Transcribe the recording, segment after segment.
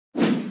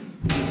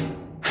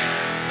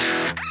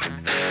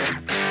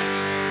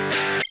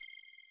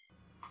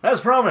As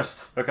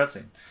promised, a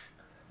cutscene.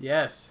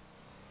 Yes.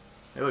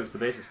 Hey, look, it's the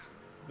bassist.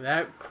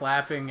 That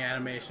clapping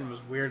animation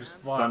was weird as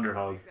fuck.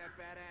 Thunderhog.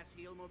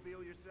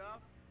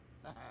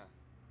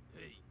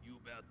 Hey, you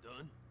about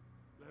done?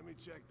 Let me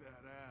check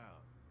that out.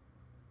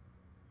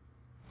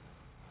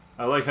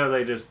 I like how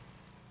they just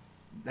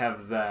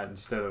have that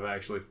instead of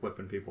actually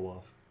flipping people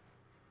off.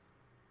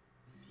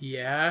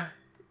 Yeah,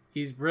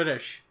 he's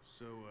British.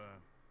 So,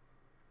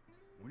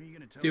 when are you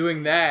gonna tell Doing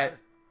us that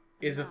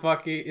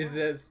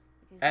is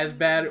as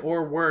bad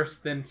or worse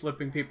than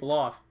flipping people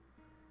off.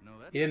 No,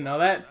 that's You didn't know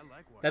that? I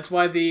like watching. That's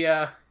why the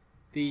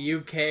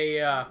UK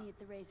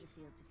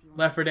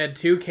Left 4 Dead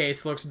 2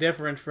 case looks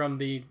different from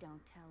the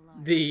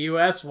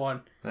US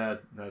one,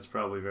 That's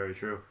probably very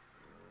true.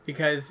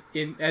 because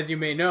as you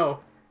may know,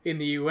 in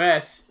the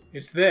US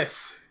it's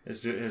this.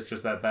 It's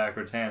just that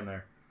backwards hand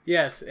there.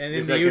 Yes, and in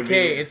Is the that UK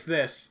convenient? it's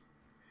this.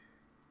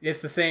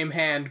 It's the same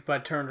hand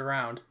but turned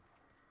around.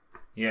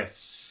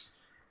 Yes.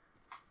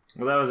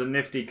 Well, that was a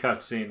nifty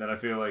cutscene that I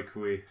feel like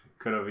we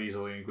could have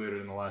easily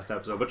included in the last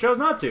episode, but chose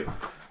not to.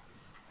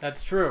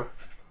 That's true.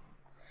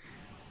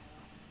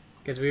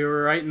 Because we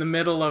were right in the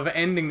middle of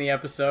ending the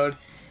episode,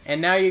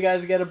 and now you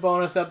guys get a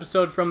bonus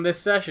episode from this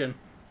session.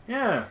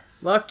 Yeah.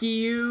 Lucky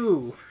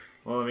you!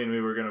 Well, I mean, we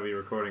were going to be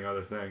recording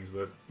other things,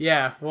 but...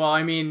 Yeah, well,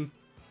 I mean,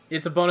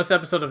 it's a bonus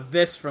episode of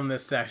this from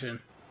this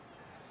session.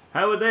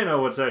 How would they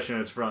know what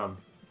session it's from?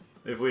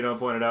 If we don't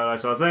point it out, I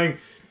saw a thing.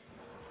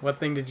 What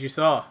thing did you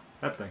saw?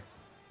 That thing.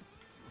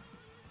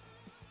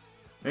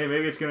 Hey,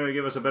 maybe it's going to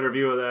give us a better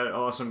view of that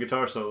awesome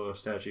guitar solo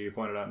statue you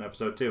pointed out in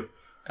episode 2.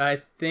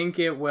 I think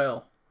it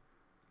will.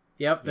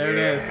 Yep, there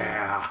it is.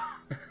 Yeah.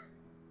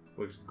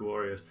 Looks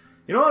glorious.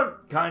 You know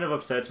what kind of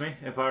upsets me,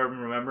 if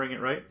I'm remembering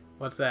it right?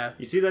 What's that?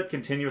 You see that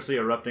continuously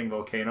erupting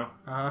volcano?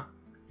 Uh-huh.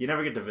 You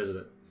never get to visit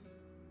it.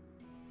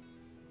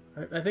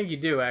 I think you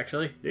do,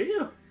 actually. Do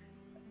you?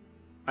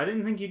 I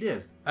didn't think you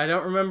did. I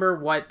don't remember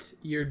what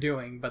you're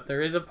doing, but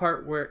there is a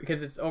part where...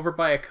 Because it's over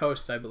by a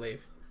coast, I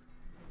believe.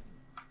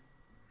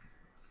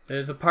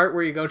 There's a part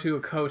where you go to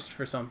a coast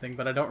for something,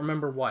 but I don't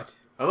remember what.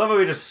 I love how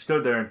he just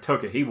stood there and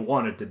took it. He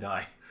wanted to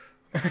die.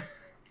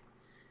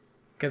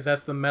 Because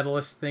that's the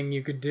metalist thing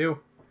you could do.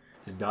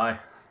 Just die.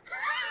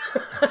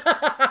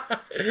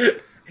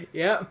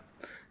 Yep.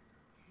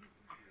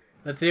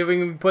 Let's see if we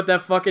can put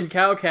that fucking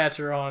cow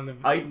catcher on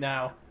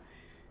now.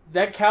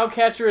 That cow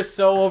catcher is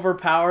so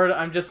overpowered,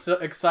 I'm just so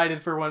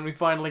excited for when we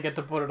finally get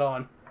to put it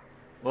on.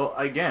 Well,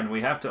 again,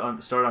 we have to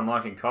start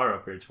unlocking car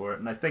upgrades for it,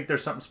 and I think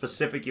there's something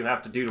specific you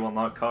have to do to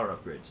unlock car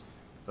upgrades.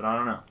 But I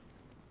don't know.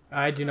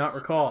 I do not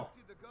recall.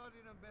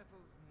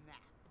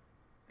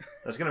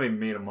 That's gonna be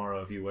me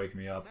tomorrow if you wake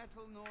me up.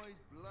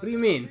 What do you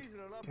mean?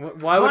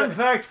 Why would Fun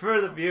fact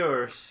for the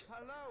viewers.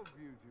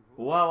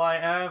 While I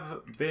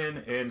have been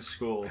in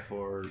school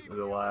for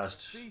the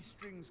last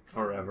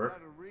forever.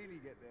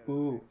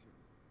 Ooh.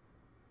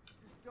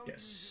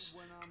 Yes.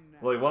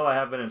 Well, while I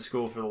have been in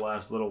school for the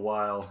last little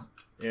while,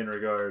 in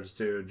regards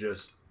to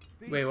just...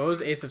 Wait, what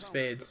was Ace of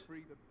Spades?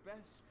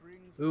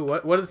 Ooh,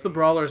 what does the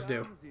Brawlers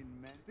do?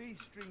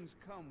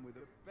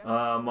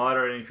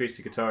 Moderate increase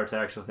to guitar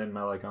attacks within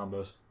melee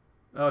combos.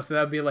 Oh, so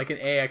that would be like an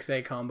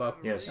AXA combo.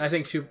 Yes. I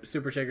think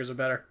Super Shakers are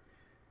better.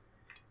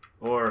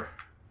 Or,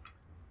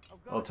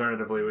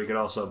 alternatively, we could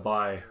also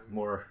buy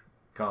more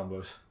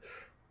combos.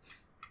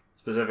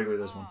 Specifically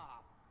this one.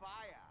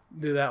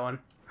 Do that one.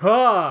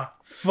 Ha!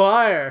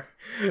 Fire!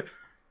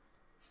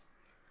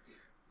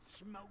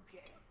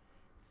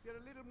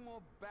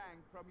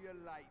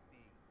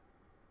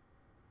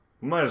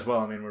 We might as well,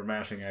 I mean, we're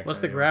mashing X. What's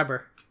the anyway.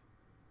 grabber?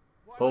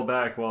 Pull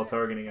back while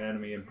targeting an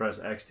enemy and press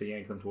X to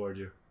yank them towards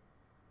you.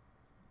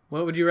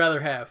 What would you rather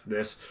have?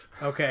 This.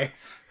 Okay.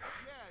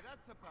 Yeah,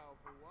 that's a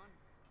powerful one.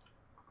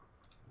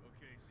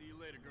 Okay, see you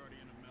later,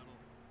 Guardian of Metal.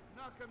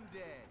 Knock 'em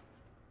dead.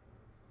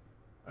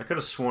 I could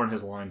have sworn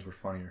his lines were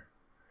funnier.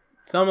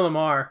 Some of them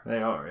are.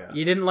 They are, yeah.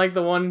 You didn't like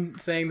the one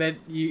saying that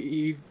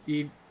you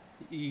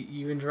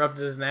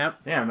interrupted his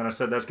nap? Yeah, and then I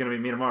said that's going to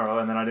be me tomorrow,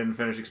 and then I didn't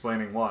finish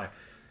explaining why.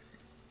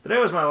 Today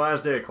was my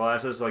last day of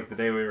classes, like the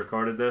day we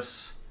recorded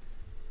this.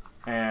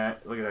 And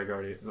look at that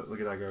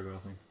gargoyle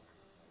thing.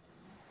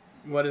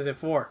 What is it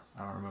for?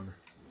 I don't remember.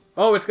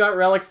 Oh, it's got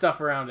relic stuff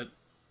around it.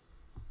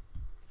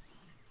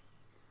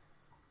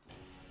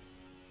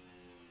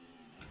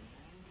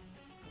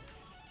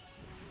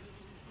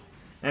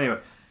 Anyway,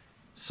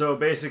 so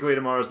basically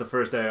tomorrow's the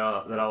first day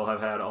that I'll have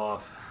had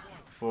off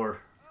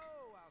for...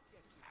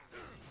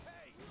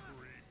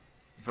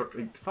 Fuck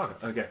it,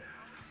 okay.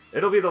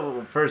 It'll be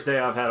the first day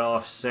I've had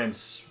off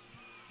since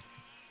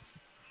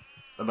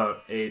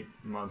about 8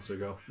 months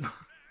ago.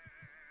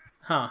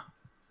 Huh.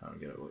 I don't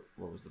get it.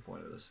 What was the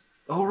point of this?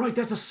 Oh, right,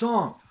 that's a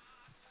song!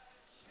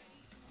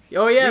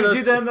 Oh, yeah. You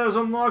did that in those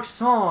unlocked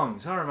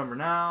songs! I remember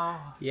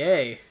now.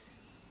 Yay.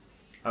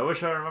 I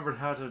wish I remembered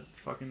how to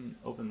fucking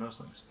open those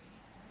things.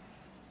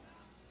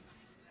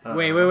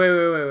 Wait.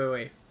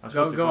 I'm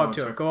supposed to be Go up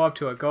to following it. Go up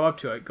to it. Go up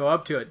to it. Go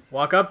up to it.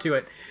 Walk up to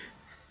it.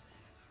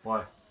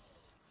 Why?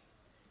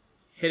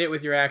 Hit it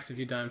with your axe a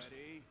few times.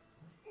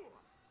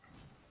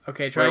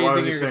 Okay, try Wait, why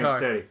was using he your staying guitar.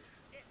 steady?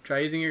 Try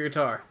using your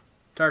guitar.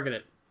 Target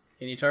it.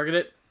 Can you target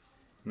it?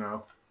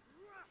 No.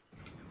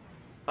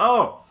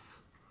 Oh!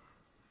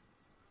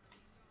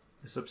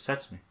 This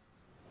upsets me.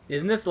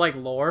 Isn't this like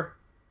lore?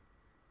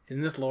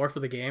 Isn't this lore for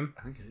the game?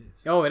 I think it is.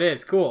 Oh, it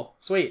is. Cool.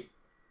 Sweet.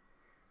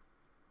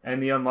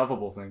 And the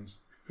unlovable things.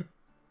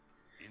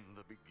 In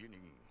the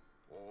beginning,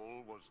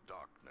 all was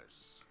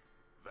darkness.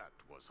 That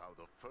was how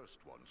the first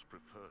ones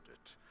preferred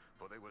it,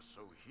 for they were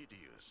so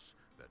hideous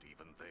that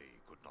even they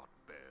could not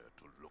bear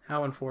to look.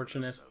 How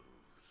unfortunate.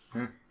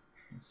 Then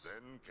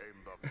came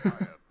the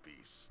fire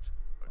beast,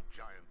 a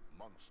giant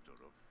monster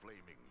of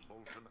flaming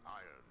molten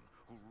iron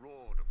who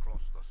roared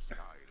across the sky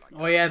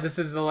like Oh yeah, this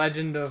is the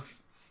legend of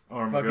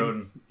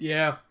Armageddon.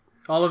 yeah.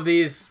 All of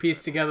these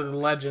piece together the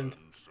legend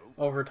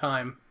over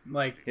time.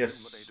 Like Yes.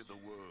 illuminated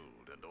the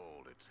world and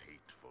all its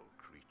hateful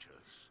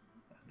creatures.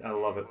 I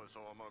love it. Was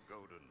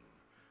Armageddon,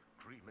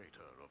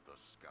 cremator of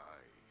the sky,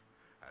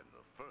 and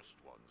the first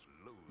ones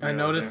loathed. I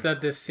noticed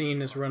that this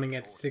scene is running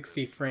at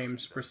 60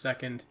 frames per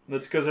second.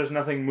 That's because there's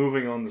nothing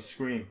moving on the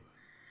screen.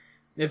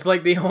 It's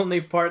like the only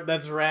part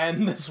that's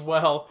ran this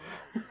well.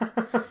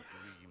 The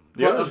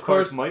Well, other of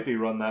course- parts might be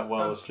run that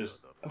well, it's just...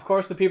 Of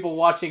course, the people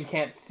watching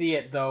can't see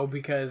it, though,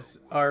 because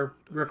our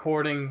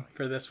recording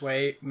for this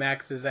way,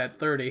 max is at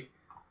 30.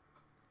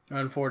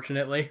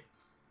 Unfortunately.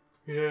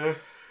 Yeah.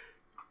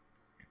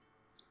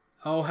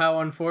 Oh, how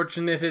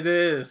unfortunate it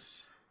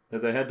is.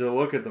 That they had to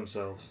look at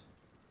themselves.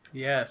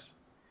 Yes.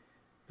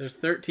 There's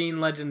 13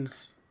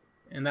 legends,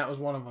 and that was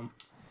one of them.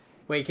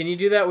 Wait, can you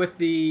do that with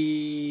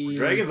the...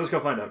 Dragons? Let's go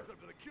find out.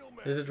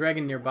 There's a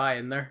dragon nearby,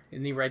 isn't there?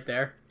 Isn't he right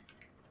there?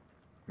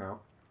 No.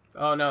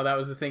 Oh, no, that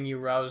was the thing you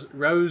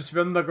rose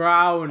from the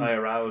ground. I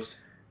aroused.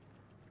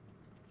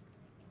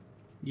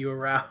 You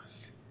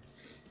aroused.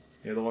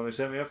 You're the one who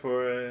set me up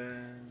for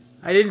it.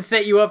 I didn't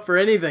set you up for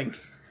anything.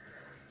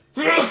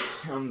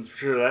 I'm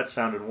sure that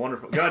sounded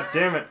wonderful. God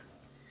damn it.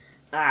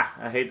 Ah,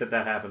 I hate that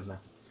that happens now.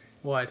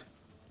 What?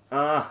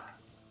 I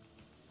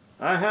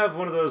have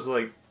one of those,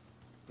 like,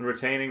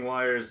 retaining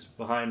wires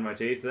behind my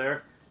teeth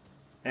there.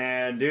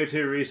 And due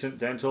to recent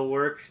dental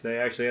work, they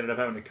actually ended up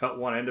having to cut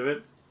one end of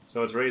it.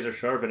 So it's razor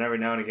sharp, and every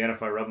now and again,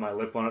 if I rub my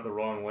lip on it the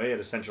wrong way, it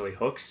essentially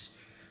hooks.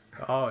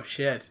 Oh,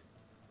 shit.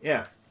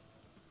 Yeah.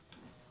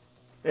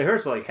 It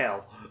hurts like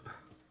hell.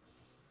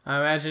 I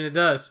imagine it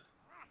does.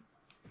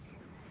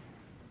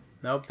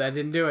 Nope, that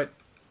didn't do it.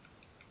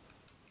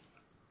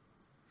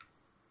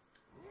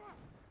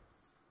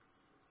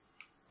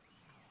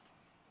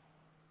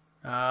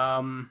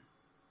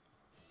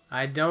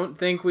 I don't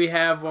think we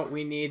have what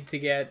we need to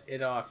get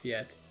it off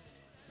yet.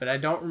 But I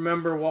don't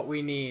remember what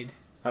we need.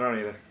 I don't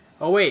either.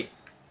 Oh, wait.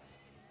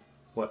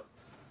 What?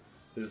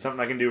 Is it something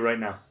I can do right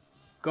now?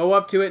 Go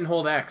up to it and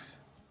hold X.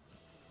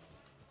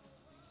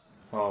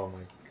 Oh my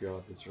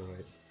god, that's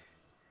right.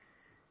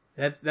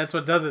 That's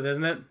what does it,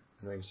 isn't it?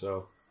 I think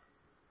so.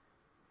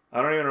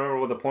 I don't even remember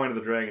what the point of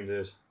the dragons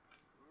is.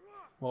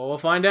 Well, we'll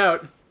find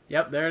out.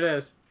 Yep, there it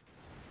is.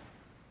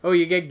 Oh,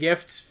 you get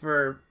gifts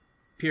for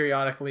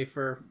periodically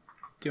for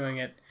doing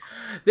it.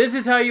 This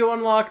is how you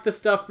unlock the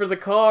stuff for the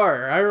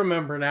car. I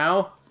remember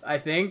now, I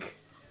think.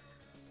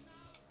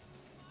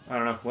 I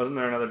don't know. Wasn't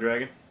there another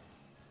dragon?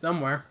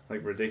 Somewhere.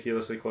 Like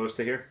ridiculously close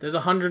to here? There's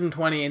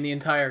 120 in the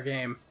entire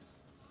game.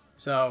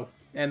 So,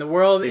 and the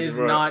world He's is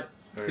right. not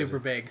Where is super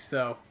he? big,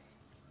 so.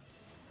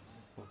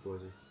 Fuck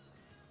was he?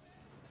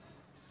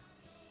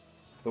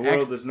 The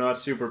world is not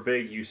super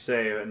big, you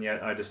say, and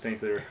yet I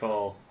distinctly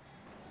recall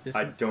This,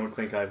 I don't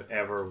think I've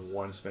ever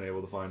once been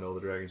able to find all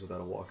the dragons without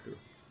a walkthrough.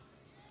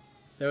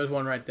 there was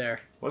one right there.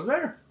 Was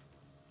there?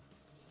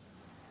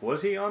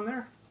 Was he on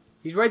there?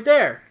 He's right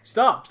there.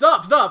 Stop,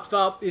 stop, stop,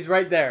 stop. He's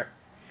right there.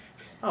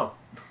 Oh.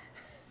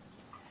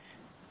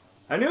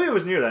 I knew he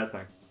was near that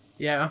thing.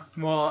 Yeah,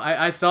 well,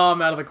 I saw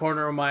him out of the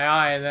corner of my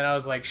eye, and then I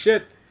was like,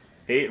 shit.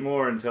 8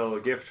 more until a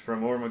gift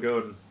from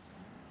Armageddon.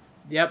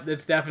 Yep,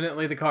 it's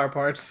definitely the car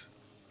parts.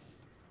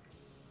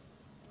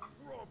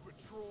 We're on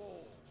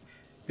patrol.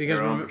 Because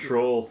They're on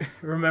patrol.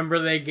 remember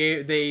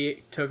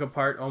they took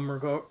apart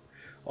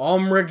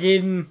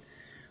Armageddon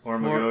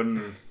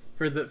Armageddon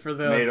for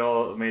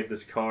the made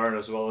this car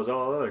as well as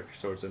all other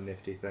sorts of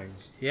nifty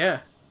things. yeah.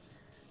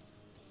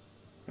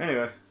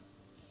 Anyway.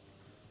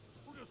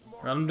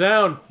 Run him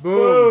down. Boom.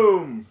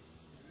 Boom!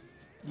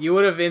 You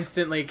would have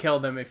instantly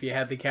killed him if you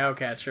had the cow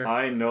catcher.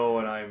 I know,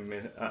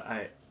 and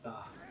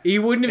He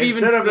wouldn't have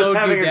even instead of just slowed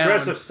having you down.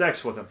 aggressive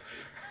sex with him.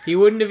 He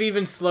wouldn't have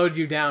even slowed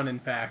you down, in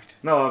fact.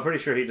 No, I'm pretty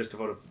sure he just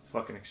would have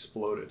fucking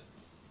exploded.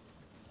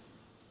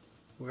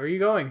 Where are you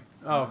going?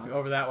 Oh,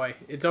 over that way.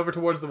 It's over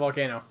towards the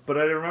volcano. But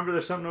I remember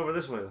there's something over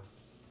this way, though.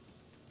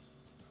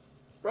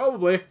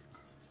 Probably.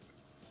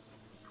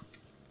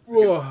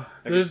 Whoa.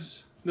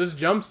 There's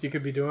jumps you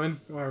could be doing,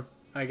 or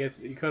I guess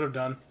you could have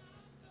done.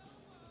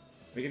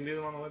 We can do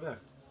them on the way back.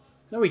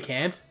 No, we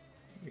can't.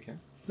 We can.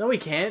 No, we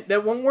can't.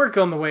 That won't work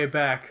on the way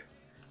back.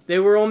 They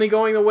were only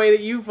going the way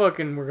that you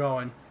fucking were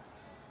going.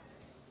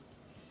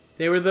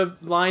 They were the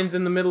lines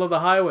in the middle of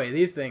the highway,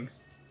 these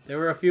things. There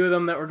were a few of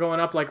them that were going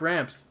up like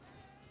ramps.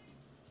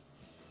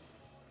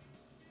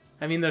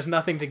 I mean, there's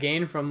nothing to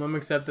gain from them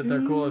except that they're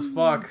cool as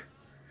fuck.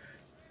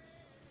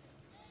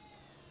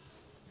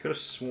 Could have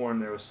sworn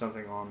there was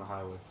something on the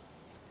highway.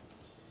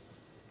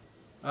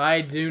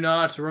 I do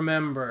not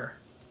remember.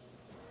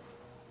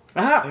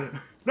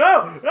 Ah!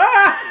 No!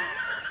 Ah!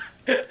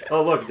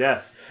 Oh, look,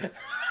 death.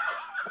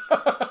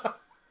 That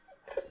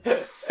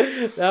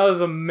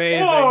was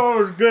amazing. Oh, it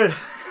was good.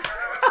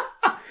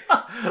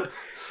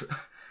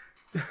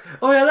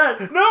 Oh, yeah,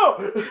 that.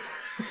 No!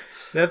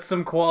 That's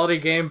some quality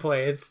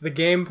gameplay. It's the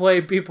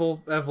gameplay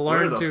people have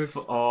learned to...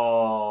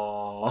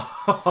 Oh.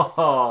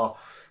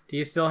 Do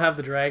you still have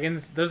the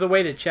dragons? There's a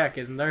way to check,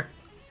 isn't there?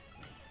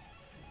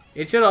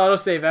 It should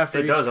autosave after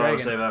each dragon. It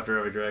does autosave after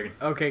every dragon.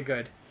 Okay,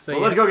 good. So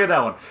Well, let's go get that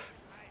one.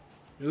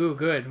 Ooh,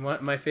 good.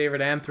 My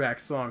favorite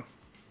Anthrax song.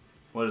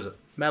 What is it?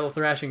 Metal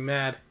Thrashing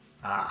Mad.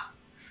 Ah.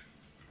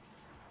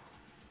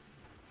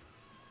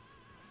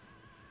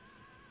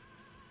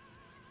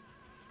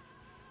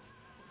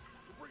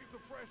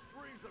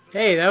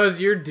 Hey, that was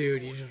your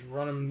dude. You just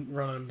running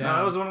him down. No,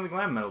 that was one of the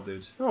glam metal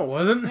dudes. No, it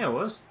wasn't. Yeah, it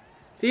was.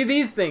 See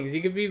these things.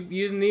 You could be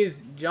using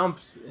these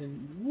jumps.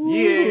 And...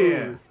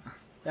 Yeah.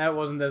 That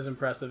wasn't as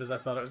impressive as I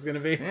thought it was going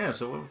to be. Yeah,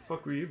 so what the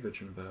fuck were you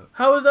bitching about?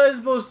 How was I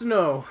supposed to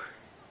know?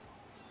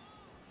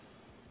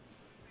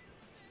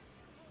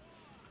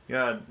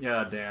 God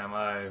damn,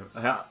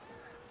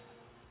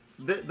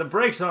 the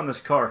brakes on this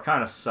car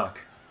kind of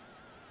suck.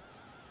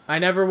 I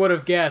never would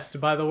have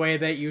guessed by the way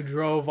that you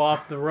drove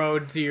off the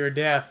road to your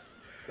death.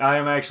 I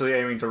am actually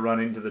aiming to run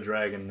into the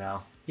dragon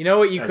now. You know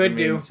what you As could a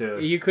do? means to-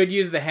 You could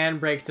use the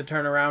handbrake to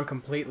turn around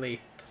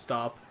completely to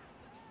stop.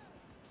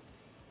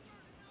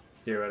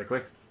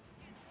 Theoretically.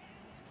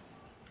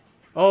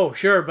 Oh,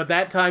 sure, but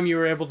that time you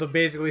were able to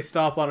basically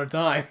stop on a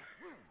dime.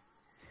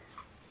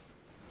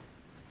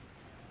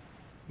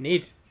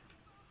 Neat.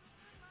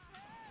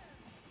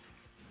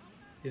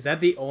 Is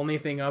that the only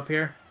thing up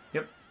here?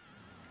 Yep.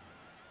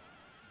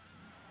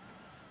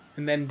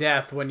 And then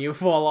death when you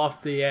fall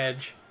off the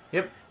edge.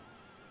 Yep.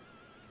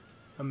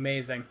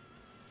 Amazing.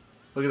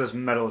 Look at this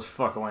metal as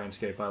fuck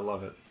landscape. I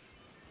love it.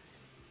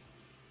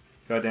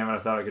 God damn it, I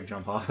thought I could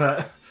jump off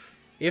that.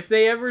 If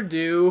they ever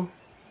do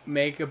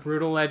make a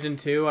Brutal Legend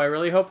 2, I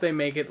really hope they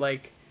make it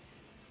like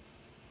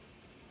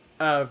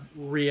a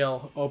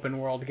real open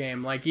world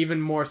game. Like even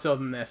more so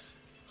than this.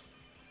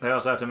 They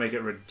also have to make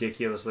it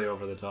ridiculously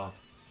over the top.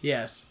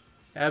 Yes.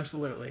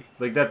 Absolutely.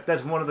 Like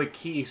that's one of the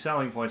key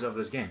selling points of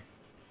this game.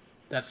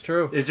 That's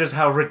true. Is just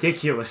how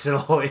ridiculous it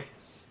all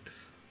is.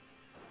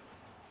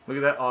 Look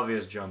at that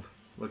obvious jump.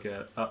 Look at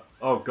it.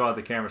 Oh god,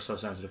 the camera's so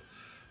sensitive.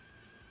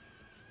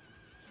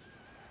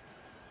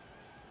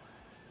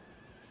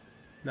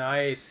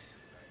 Nice.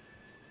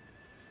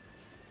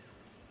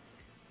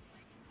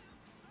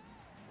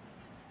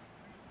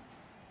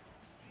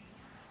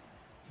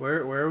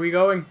 Where are we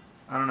going?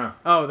 I don't know.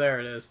 Oh, there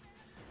it is.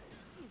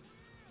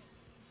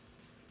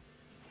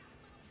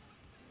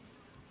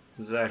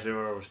 This is actually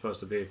where we're supposed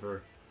to be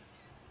for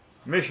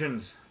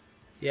missions.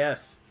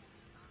 Yes.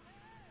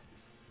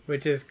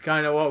 Which is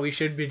kind of what we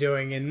should be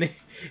doing in the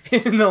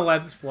in the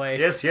Let's Play.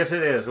 Yes, it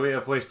is. We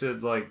have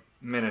wasted like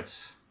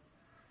minutes.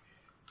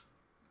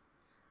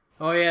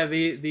 Oh yeah,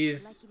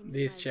 these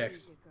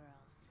chicks.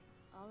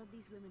 All of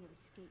these women have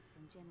escaped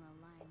from General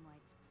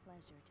Lionwhite's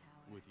pleasure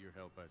tower. With your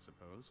help, I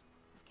suppose.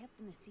 I've kept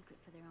them a secret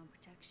for their own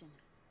protection,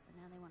 but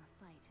now they want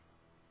to fight,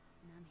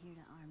 and I'm here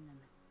to arm them.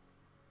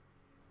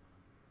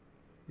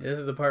 This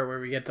is the part where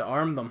we get to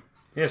arm them.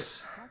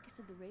 Yes. The carcass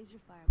of the razor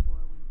fire boar,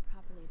 when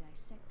properly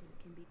dissected,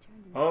 can be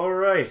turned into All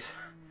right.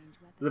 long-range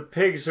weapon. The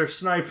pigs are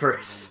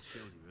snipers.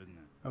 Killed you, isn't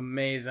it?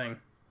 Amazing.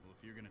 Well,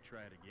 if you're gonna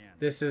try it again,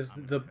 This is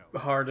I'm the gonna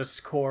help.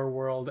 hardest core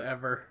world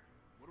ever.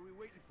 What are we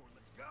waiting for?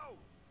 Let's go!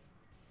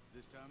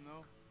 This time,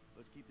 though,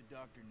 let's keep the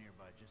doctor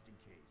nearby just in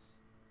case.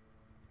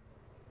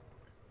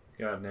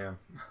 God damn.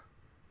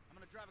 I'm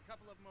gonna drive a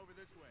couple of them over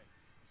this way.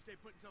 Stay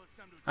put until it's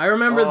time to. I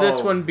remember this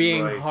Oh, one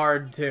being right.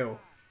 hard too.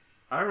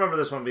 I remember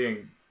this one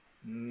being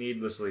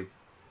needlessly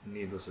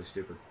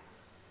stupid.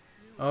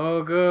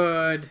 Oh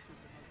good.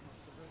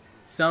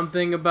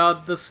 Something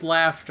about the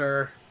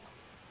slafter.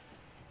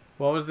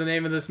 What was the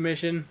name of this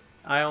mission?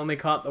 I only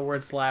caught the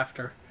word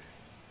slafter.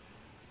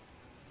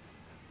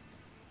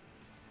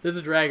 There's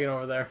a dragon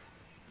over there.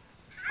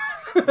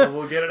 Well,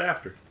 we'll get it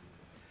after.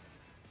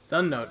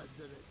 Stun note.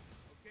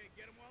 Okay,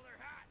 get them while they're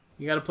hot.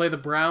 You gotta play the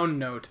brown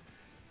note.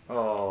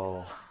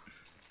 Oh.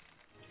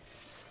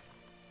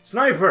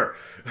 Sniper!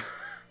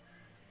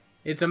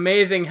 It's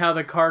amazing how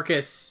the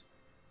carcass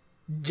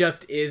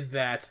just is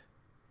that.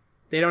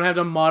 They don't have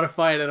to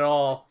modify it at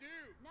all.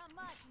 Not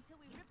much until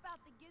we rip out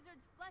the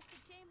gizzards, flush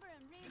the chamber,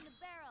 and ream the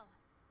barrel.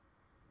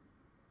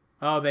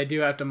 Oh, they do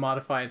have to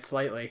modify it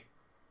slightly.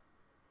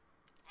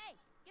 Hey,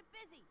 get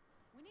busy.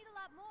 We need a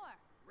lot more.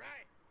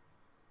 Right.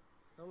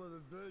 How are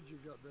the birds you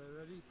got there,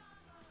 Eddie?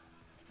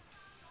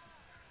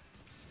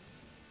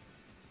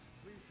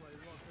 We play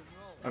rock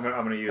and roll.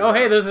 I'm gonna use Oh, that.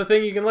 hey, there's a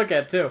thing you can look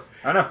at too.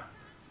 I know.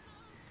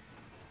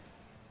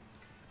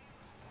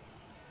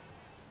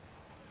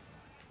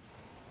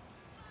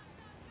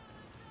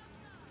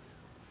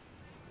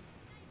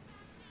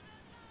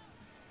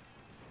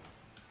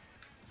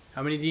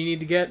 How many do you need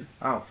to get?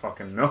 I don't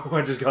fucking know.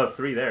 I just got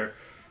 3 there.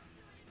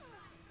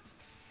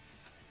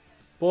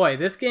 Boy,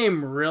 this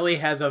game really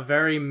has a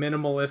very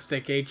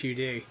minimalistic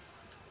HUD.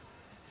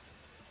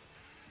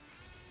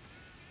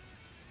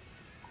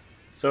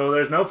 So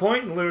there's no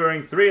point in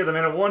luring 3 of them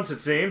in at once,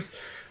 it seems.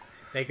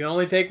 They can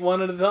only take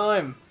one at a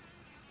time.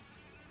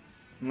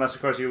 Unless,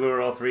 of course, you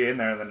lure all 3 in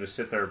there and then just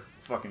sit there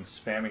fucking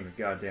spamming the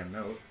goddamn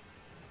note.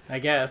 I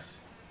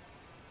guess.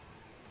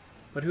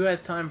 But who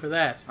has time for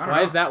that? I don't Why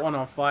know. is that one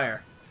on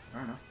fire? I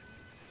don't know.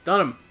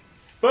 Stun him.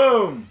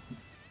 Boom!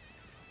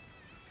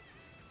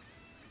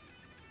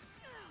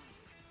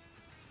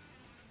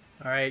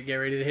 Alright, get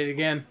ready to hit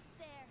again.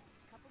 There.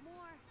 Just a couple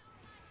more.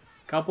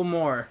 Couple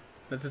more.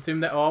 Let's assume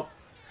that... Oh.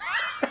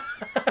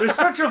 There's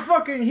such a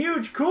fucking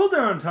huge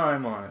cooldown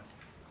time on it.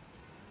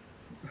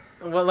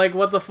 What, like,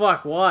 what the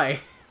fuck? Why?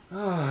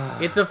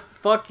 It's a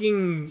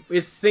fucking...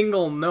 It's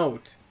single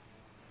note.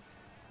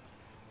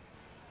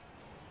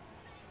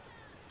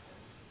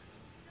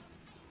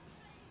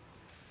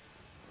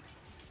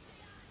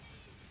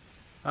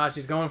 Ah,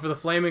 she's going for the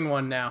flaming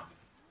one now.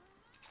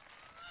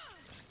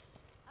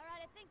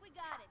 Alright, I think we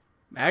got it.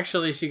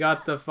 Actually, she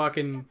got the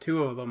fucking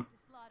 2 of them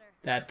To slaughter.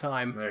 that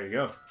time. There you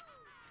go.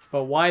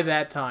 But why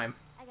that time?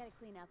 I gotta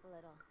clean up a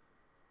little.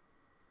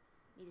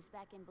 Need us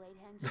back in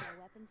Bladehenge for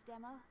a weapons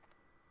demo?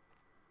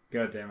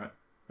 God damn it.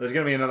 There's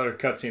gonna be another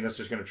cutscene that's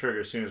just gonna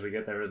trigger as soon as we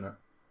get there, isn't it?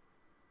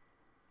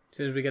 As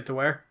soon as we get to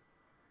where?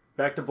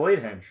 Back to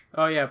Bladehenge.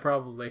 Oh yeah,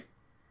 probably.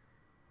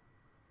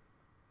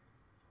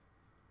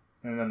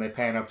 And then they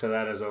pan up to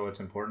that as though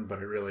it's important,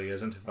 but it really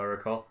isn't, if I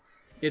recall.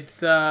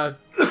 It's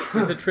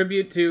it's a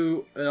tribute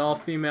to an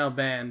all-female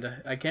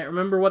band. I can't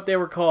remember what they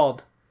were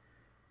called.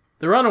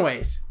 The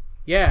Runaways.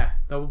 Yeah,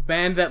 the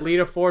band that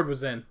Lita Ford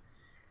was in.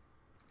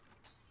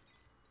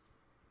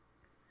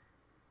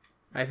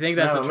 I think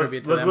that's a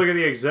tribute to let's them. look at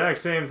the exact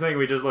same thing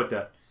we just looked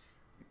at.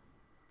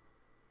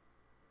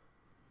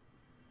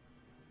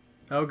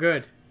 Oh,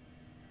 good.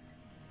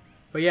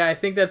 But yeah, I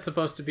think that's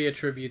supposed to be a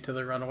tribute to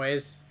the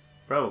Runaways.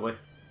 Probably.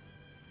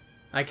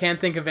 I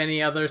can't think of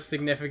any other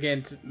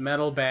significant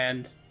metal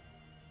band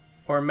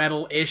or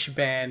metal-ish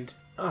band.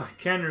 Oh,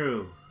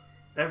 Kenru.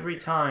 Every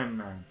time,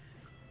 man.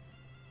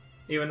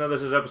 Even though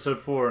this is episode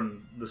 4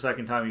 and the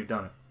second time you've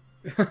done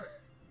it.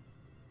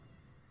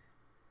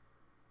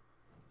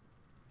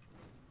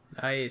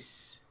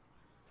 Nice.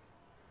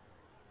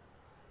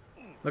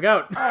 Look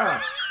out!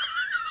 Ah!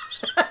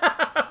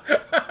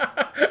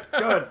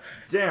 God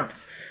damn.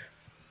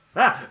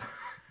 Ah!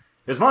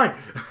 It's mine!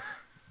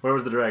 Where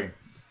was the dragon?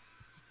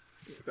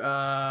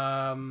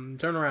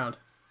 Turn around.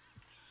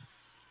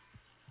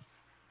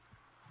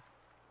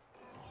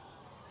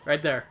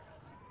 Right there.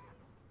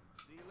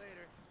 See you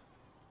later.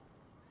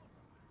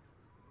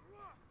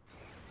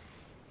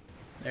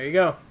 There you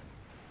go.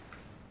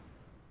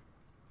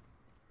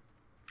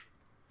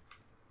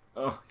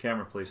 Oh,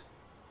 camera, please.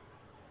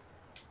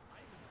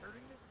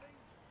 Hurting this thing?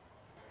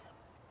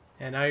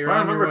 And now If you're I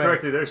on your remember way.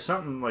 correctly, there's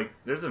something like...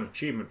 There's an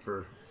achievement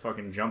for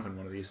fucking jumping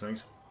one of these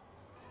things.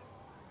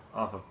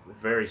 Off a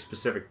very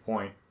specific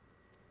point.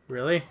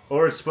 Really?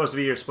 Or it's supposed to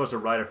be you're supposed to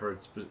ride it for a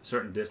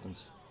certain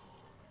distance.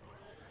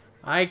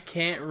 I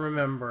can't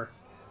remember.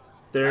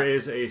 There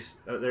is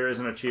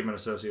an achievement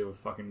associated with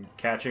fucking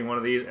catching one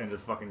of these and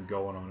just fucking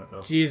going on it,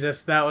 though.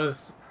 Jesus, that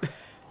was...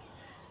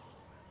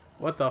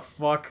 What the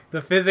fuck?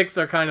 The physics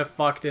are kind of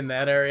fucked in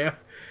that area.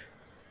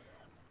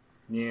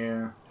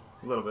 Yeah,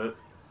 a little bit.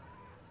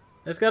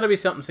 There's got to be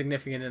something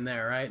significant in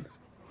there, right?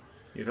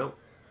 You'd hope.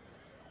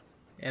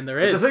 And there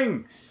is. It's a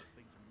thing! Those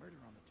things are murder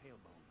on the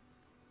tailbone.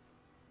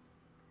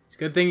 It's a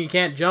good thing you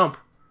can't jump.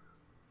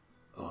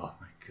 Oh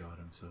my god,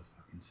 I'm so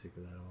fucking sick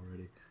of that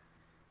already.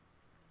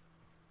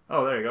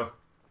 Oh, there you go.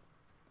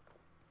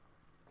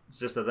 It's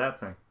just that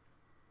thing.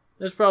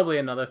 There's probably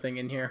another thing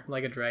in here,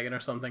 like a dragon or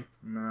something.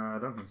 No, I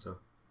don't think so.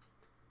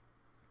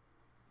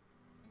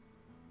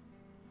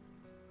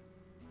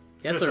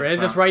 Yes, Just there a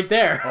is. It's fountain. right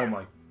there. Oh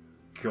my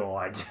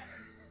god.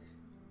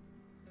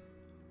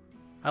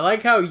 I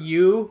like how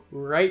you,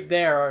 right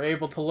there, are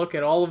able to look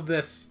at all of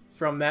this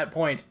from that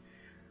point.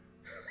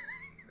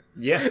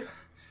 Yeah.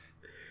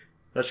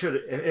 That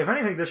should, if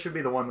anything, this should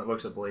be the one that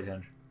looks at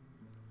Bladehenge.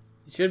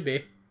 It should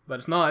be, but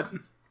it's not.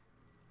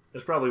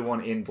 There's probably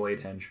one in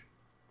Bladehenge.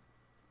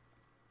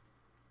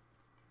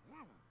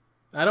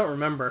 I don't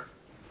remember.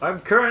 I'm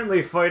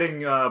currently fighting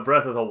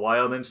Breath of the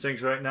Wild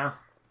instincts right now.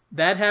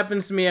 That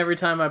happens to me every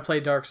time I play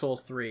Dark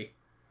Souls 3.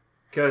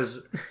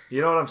 Because, you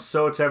know what I'm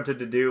so tempted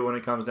to do when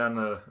it comes down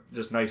to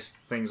just nice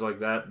things like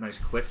that, nice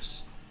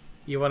cliffs?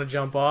 You want to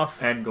jump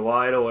off? And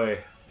glide away.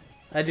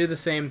 I do the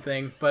same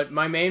thing, but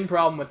my main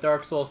problem with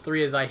Dark Souls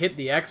 3 is I hit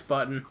the X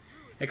button,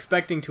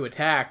 expecting to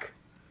attack,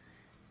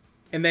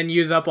 and then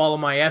use up all of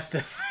my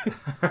Estus.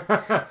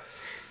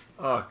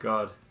 Oh,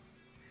 God.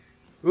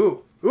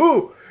 Ooh!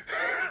 Ooh!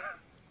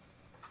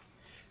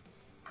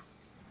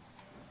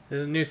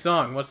 There's a new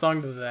song. What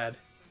song does it add?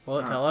 Will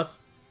it tell us?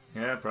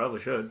 Yeah, probably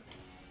should.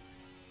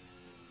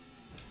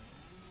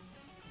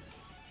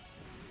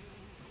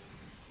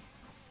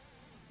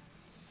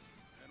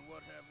 And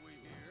what have we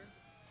here?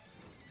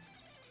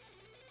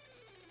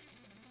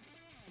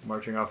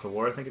 marching off to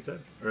war, I think it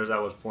said? Or is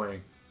that what's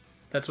playing?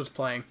 That's what's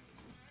playing.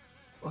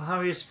 Well, how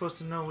are you supposed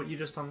to know what you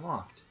just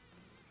unlocked?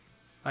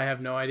 I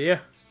have no idea.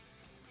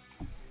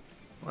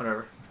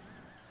 Whatever.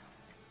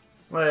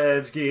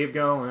 Let's keep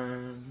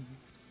going.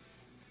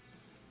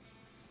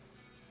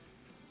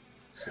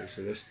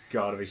 Seriously, there's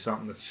gotta be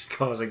something that's just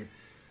causing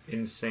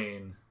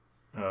insane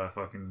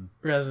fucking...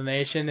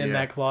 Resonation in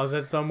that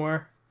closet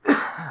somewhere.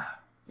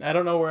 I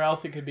don't know where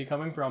else it could be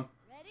coming from.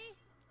 Ready?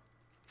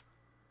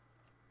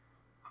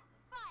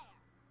 Fire!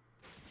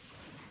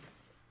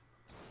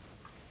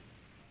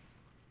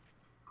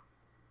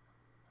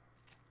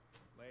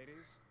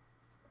 Ladies,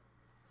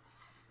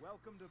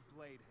 welcome to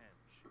Bladehenge.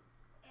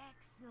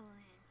 Excellent.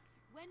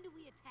 When do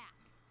we attack?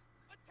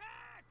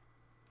 Attack!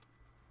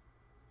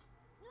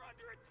 We're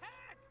under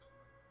attack!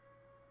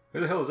 Who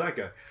the hell is that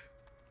guy?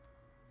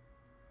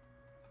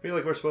 I feel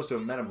like we're supposed to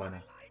have met him by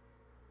now.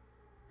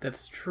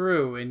 That's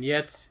true, and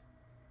yet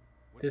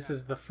this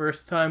is the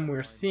first time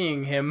we're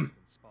seeing him.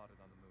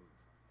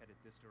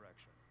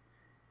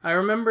 I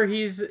remember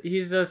he's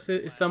a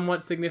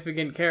somewhat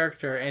significant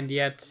character, and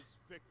yet...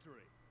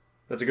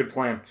 That's a good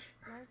plan.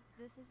 Lars,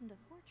 this isn't a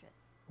fortress.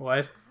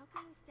 What? How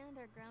can we stand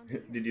our ground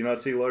here? Did you not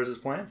see Lars's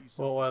plan?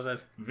 What was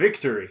it?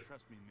 Victory!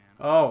 Trust me, man.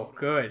 Oh,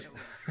 good. In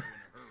a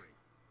hurry.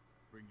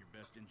 Bring your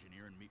best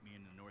engineer and meet me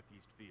in the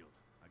northeast field.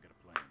 I got a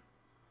plan.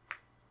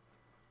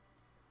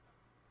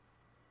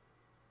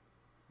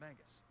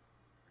 Mangus,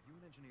 are you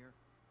an engineer?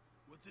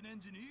 What's an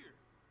engineer?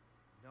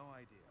 No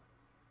idea.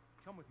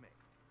 Come with me.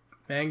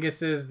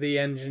 Mangus is the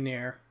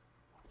engineer.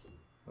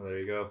 Oh, there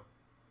you go.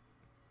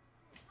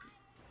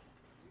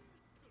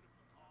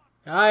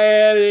 Hi,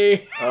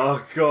 Eddie!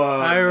 Oh, God.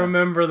 I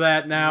remember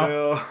that now.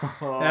 No.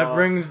 That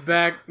brings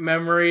back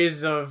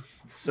memories of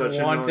Such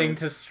wanting annoyance.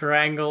 to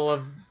strangle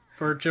a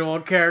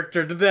virtual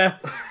character to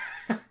death.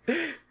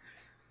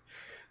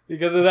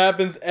 Because it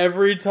happens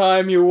every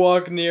time you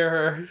walk near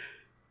her.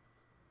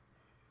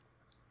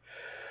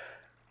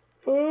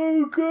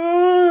 Oh,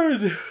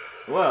 God!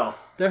 Well,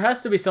 There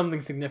has to be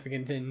something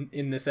significant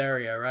in this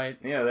area, right?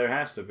 yeah, there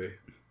has to be.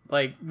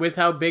 Like, with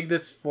how big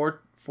this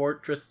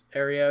fortress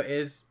area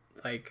is,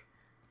 like,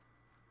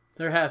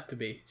 there has to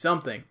be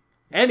something.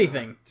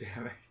 Anything.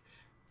 Damn it.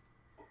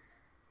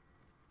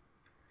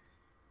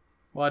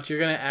 Watch, you're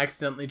gonna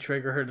accidentally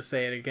trigger her to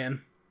say it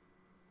again.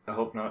 I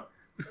hope not.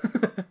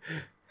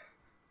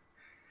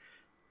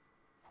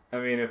 I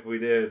mean, if we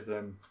did,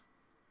 then...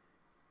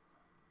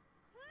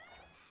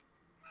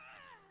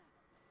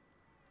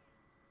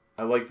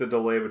 I like the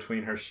delay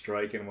between her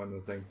strike and when the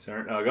thing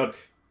turned. Oh, God.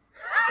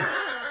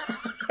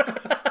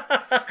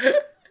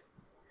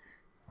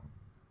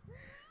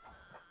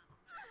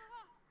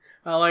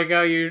 I like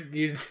how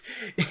you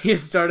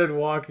started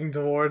walking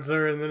towards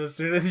her, and then as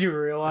soon as you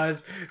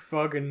realized,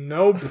 fucking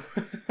nope.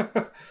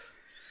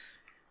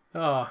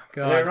 Oh,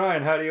 God. Hey,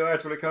 Ryan, how do you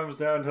act when it comes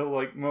down to,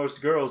 like,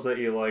 most girls that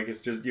you like? It's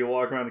just you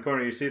walk around the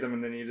corner, you see them,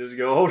 and then you just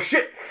go, oh,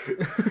 shit!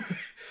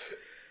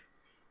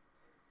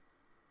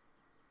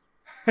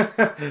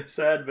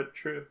 Sad but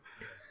true.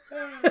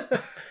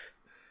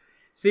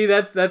 See,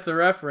 that's a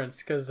reference,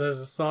 because there's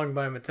a song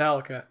by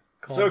Metallica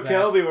called So, that.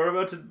 Kelby, we're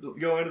about to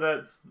go into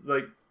that,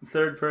 like,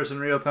 third-person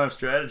real-time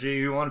strategy.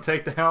 You want to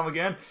take the helm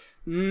again?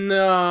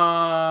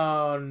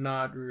 No,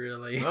 not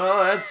really.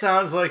 Well, that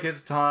sounds like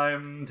it's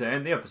time to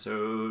end the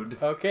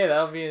episode. Okay,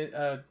 that'll be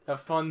a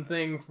fun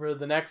thing for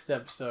the next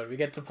episode. We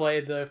get to play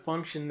the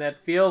function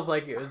that feels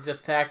like it was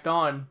just tacked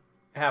on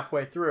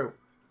halfway through.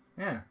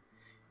 Yeah.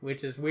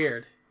 Which is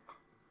weird.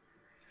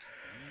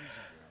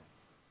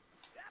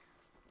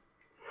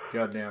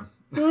 Goddamn.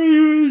 What do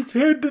you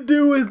intend to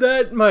do with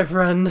that, my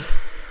friend?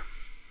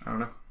 I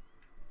don't know.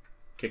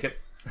 Kick it.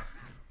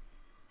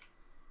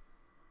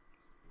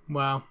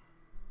 Wow.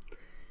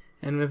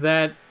 And with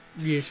that,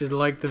 you should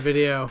like the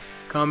video,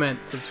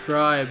 comment,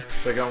 subscribe.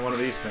 Click on one of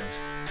these things.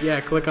 Yeah,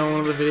 click on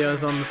one of the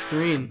videos on the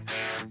screen.